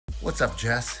What's up,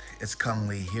 Jess? It's Kung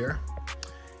Lee here.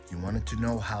 You wanted to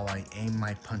know how I aim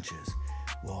my punches.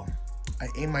 Well, I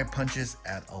aim my punches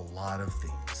at a lot of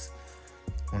things.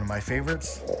 One of my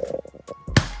favorites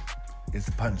is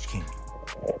the Punch King.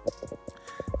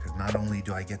 Because not only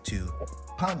do I get to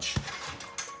punch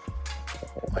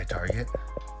my target,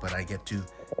 but I get to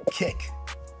kick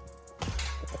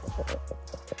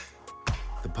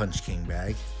the Punch King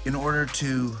bag. In order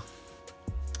to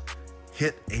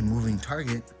hit a moving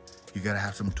target, you gotta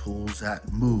have some tools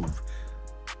that move.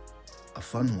 A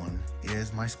fun one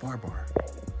is my spar bar.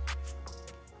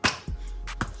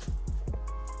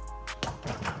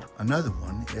 Another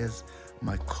one is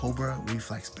my Cobra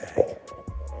reflex bag.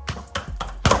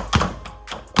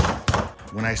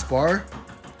 When I spar,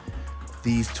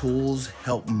 these tools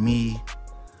help me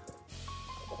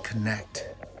connect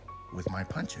with my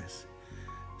punches.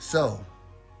 So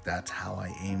that's how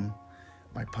I aim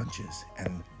my punches.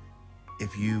 And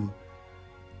if you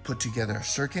put together a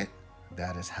circuit,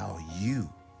 that is how you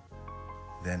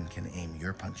then can aim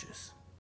your punches.